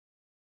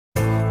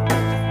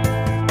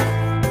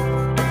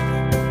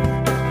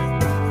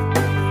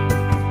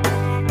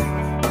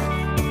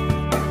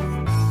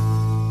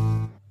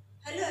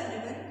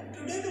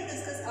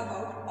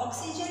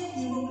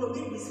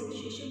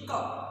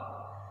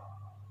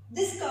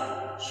This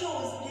curve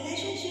shows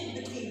relationship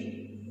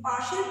between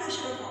partial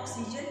pressure of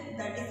oxygen,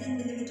 that is in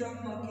millimeter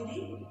of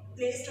mercury,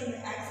 placed on the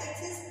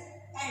x-axis,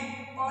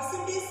 and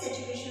percentage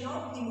saturation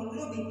of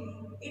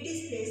hemoglobin, it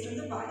is placed on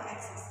the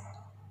y-axis.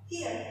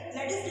 Here,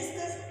 let us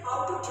discuss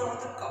how to draw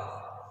the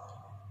curve.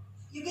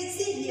 You can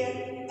see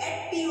here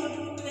at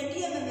PO2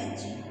 20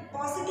 mmHg,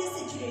 percentage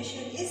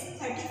saturation is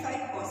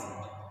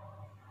 35%.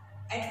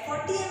 At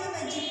 40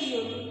 mmHg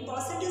PO2,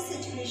 percentage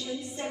saturation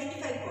is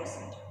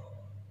 75%.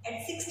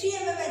 At 60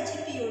 mmHg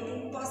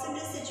PO2,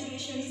 percentage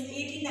saturation is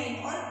 89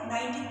 or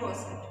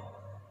 90%.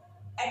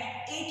 At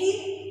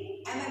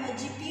 80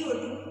 mmHg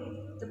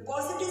PO2, the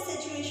percentage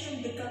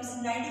saturation becomes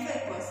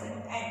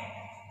 95%, and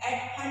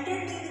at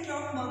 100 mm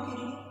of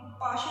mercury,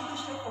 partial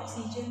pressure of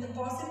oxygen, the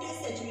percentage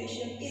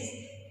saturation is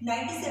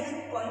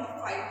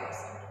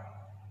 97.5%.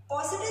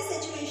 Percentage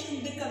saturation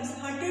becomes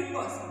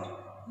 100%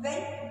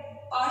 when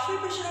partial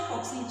pressure of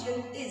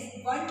oxygen is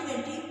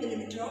 120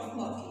 mm of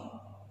mercury.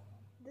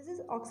 This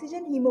is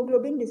oxygen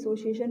hemoglobin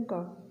dissociation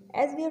curve.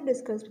 As we have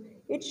discussed,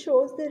 it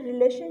shows the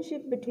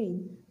relationship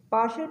between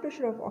partial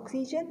pressure of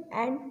oxygen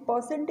and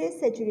percentage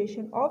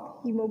saturation of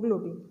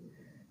hemoglobin.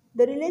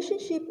 The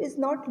relationship is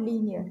not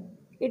linear.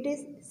 It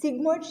is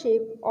sigmoid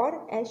shaped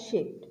or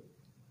S-shaped.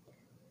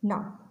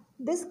 Now,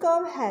 this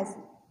curve has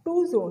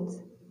two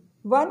zones.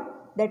 One,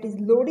 that is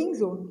loading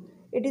zone.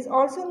 It is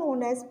also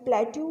known as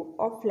plateau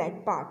or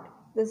flat part,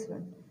 this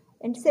one.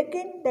 And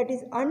second, that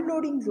is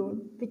unloading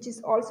zone, which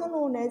is also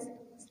known as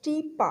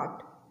steep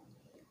part.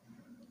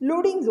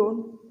 Loading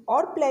zone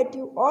or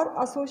plateau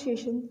or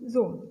association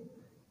zone,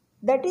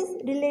 that is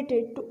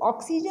related to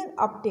oxygen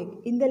uptake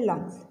in the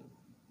lungs.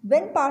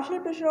 When partial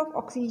pressure of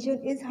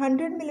oxygen is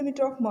 100 mm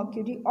of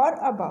mercury or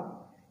above,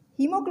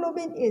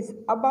 hemoglobin is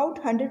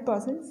about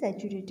 100%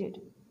 saturated.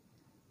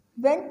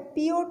 When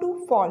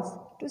PO2 falls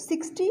to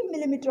 60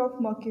 mm of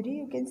mercury,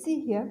 you can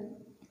see here,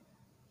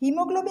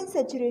 hemoglobin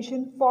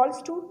saturation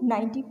falls to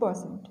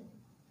 90%.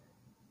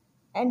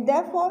 And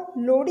therefore,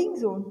 loading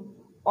zone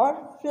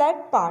or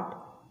flat part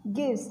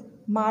gives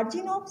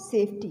margin of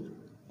safety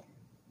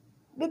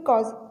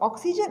because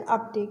oxygen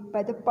uptake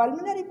by the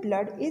pulmonary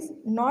blood is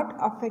not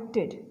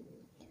affected.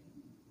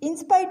 In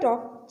spite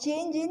of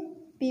change in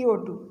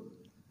PO2,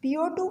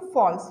 PO2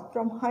 falls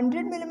from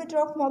 100 mm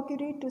of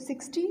mercury to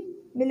 60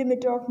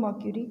 mm of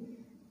mercury,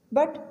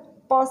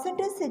 but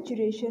percentage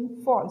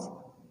saturation falls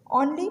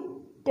only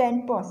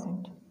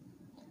 10%.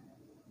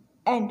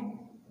 And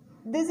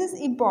this is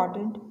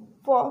important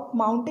for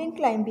mountain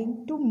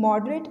climbing to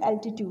moderate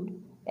altitude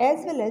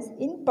as well as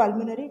in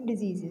pulmonary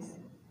diseases.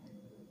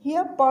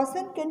 Here,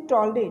 person can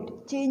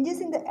tolerate changes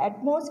in the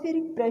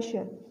atmospheric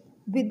pressure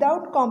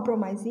without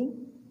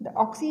compromising the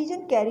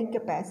oxygen carrying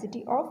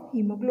capacity of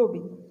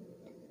hemoglobin.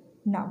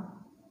 Now,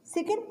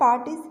 second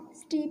part is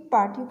steep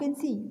part. You can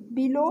see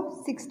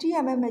below 60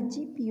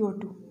 mmHg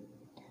PO2.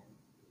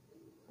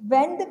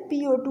 When the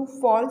PO2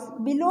 falls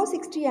below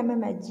 60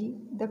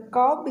 mmHg, the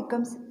curve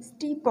becomes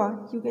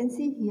steeper, you can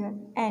see here,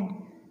 and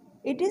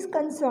it is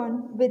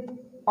concerned with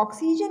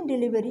oxygen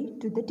delivery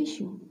to the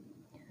tissue.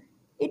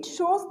 It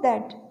shows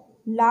that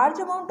large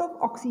amount of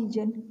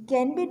oxygen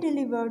can be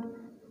delivered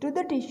to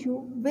the tissue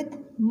with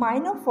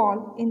minor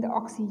fall in the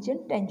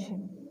oxygen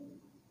tension.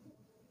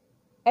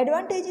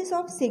 Advantages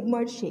of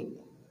sigmoid shape.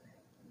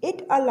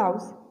 It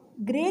allows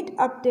great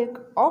uptake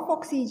of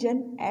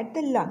oxygen at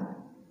the lung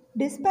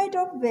despite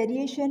of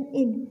variation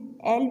in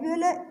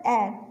alveolar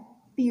air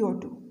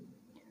PO2.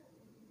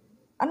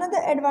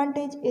 Another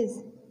advantage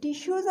is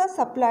tissues are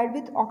supplied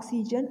with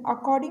oxygen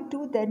according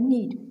to their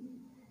need,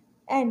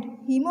 and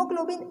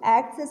hemoglobin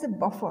acts as a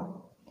buffer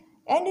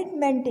and it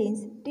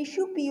maintains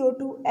tissue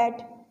PO2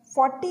 at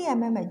 40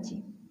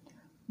 mmHg.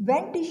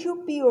 When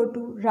tissue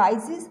PO2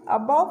 rises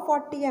above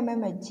 40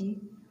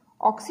 mmHg,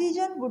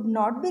 oxygen would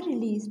not be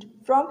released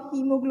from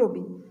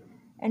hemoglobin,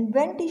 and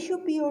when tissue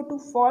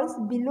PO2 falls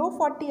below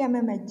 40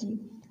 mmHg,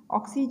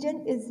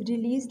 oxygen is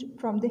released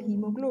from the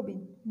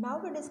hemoglobin.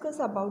 Now we discuss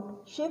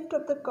about shift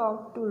of the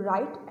curve to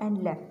right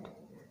and left.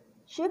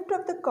 Shift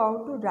of the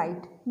curve to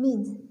right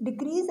means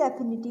decrease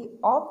affinity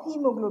of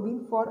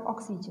hemoglobin for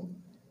oxygen.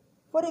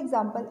 For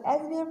example,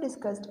 as we have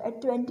discussed,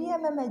 at 20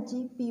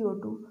 mmHg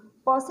PO2,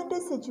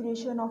 percentage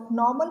saturation of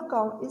normal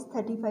curve is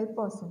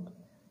 35%.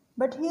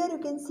 But here you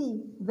can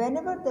see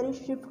whenever there is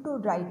shift to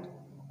right,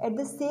 at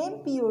the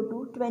same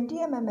PO2 20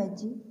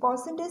 mmHg,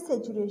 percentage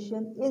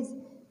saturation is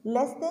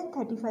less than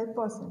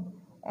 35%,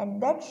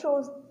 and that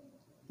shows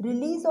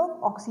release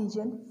of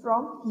oxygen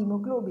from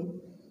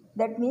hemoglobin.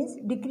 That means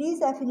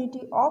decreased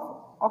affinity of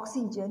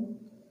oxygen.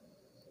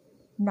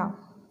 Now,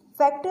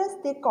 factors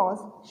they cause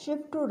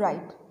shift to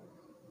right.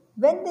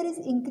 When there is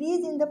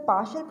increase in the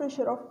partial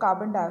pressure of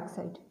carbon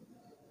dioxide,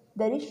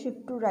 there is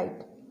shift to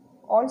right.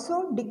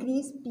 Also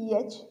decrease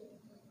pH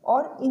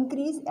or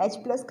increase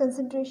H plus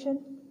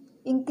concentration,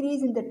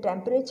 increase in the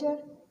temperature,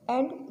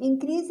 and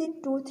increase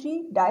in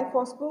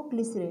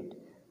 2,3-diphosphoglycerate,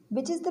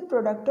 which is the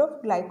product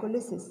of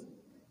glycolysis.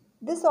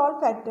 These all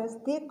factors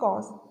they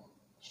cause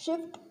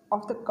shift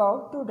of the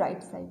curve to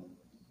right side.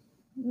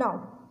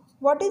 Now,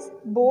 what is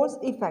Bohr's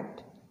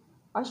effect?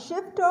 A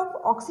shift of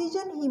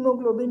oxygen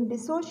hemoglobin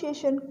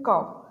dissociation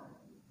curve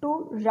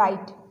to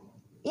right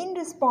in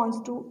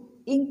response to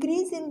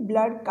increase in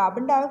blood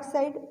carbon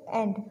dioxide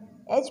and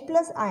H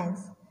plus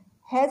ions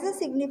has a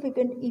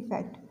significant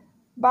effect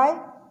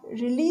by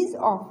release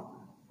of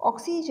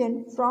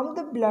oxygen from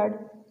the blood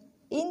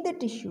in the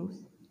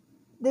tissues.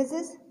 This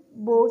is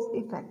Bohr's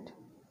effect.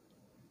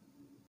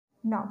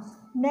 Now,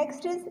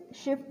 next is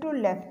shift to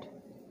left.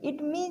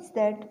 It means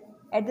that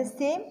at the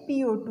same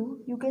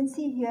PO2, you can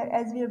see here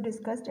as we have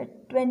discussed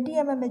at 20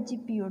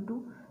 mmHg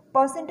PO2,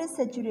 percentage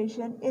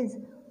saturation is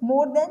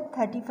more than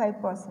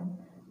 35%.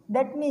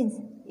 That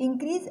means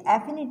increased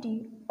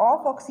affinity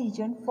of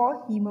oxygen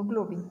for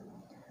hemoglobin.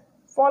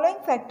 Following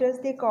factors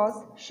they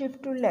cause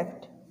shift to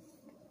left.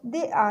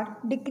 They are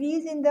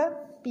decrease in the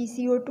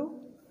PCO2,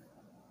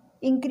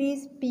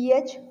 increase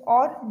pH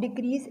or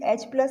decrease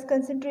H plus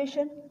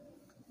concentration,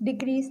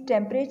 decrease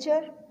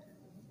temperature,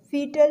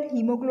 fetal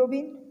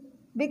hemoglobin,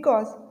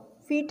 because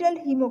fetal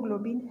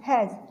hemoglobin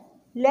has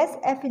less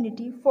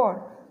affinity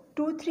for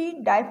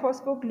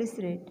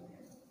 2,3-diphosphoglycerate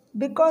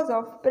because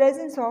of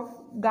presence of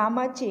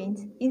gamma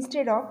chains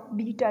instead of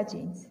beta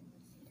chains.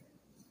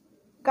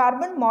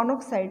 Carbon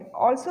monoxide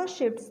also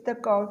shifts the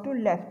curve to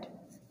left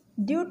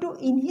due to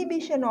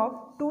inhibition of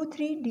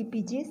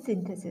 2,3-DPG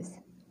synthesis.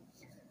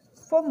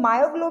 For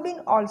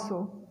myoglobin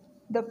also,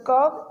 the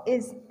curve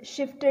is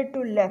shifted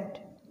to left.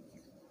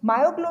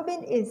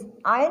 Myoglobin is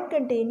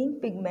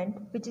iron-containing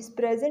pigment which is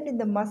present in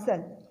the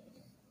muscle,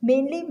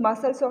 mainly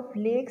muscles of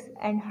legs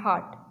and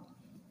heart.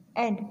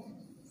 And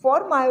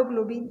for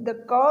myoglobin, the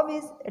curve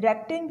is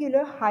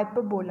rectangular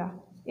hyperbola.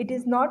 It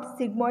is not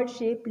sigmoid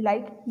shape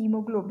like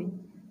hemoglobin.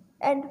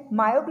 And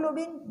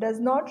myoglobin does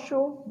not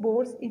show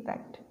Bohr's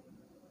effect.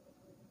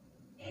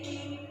 Thank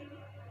you.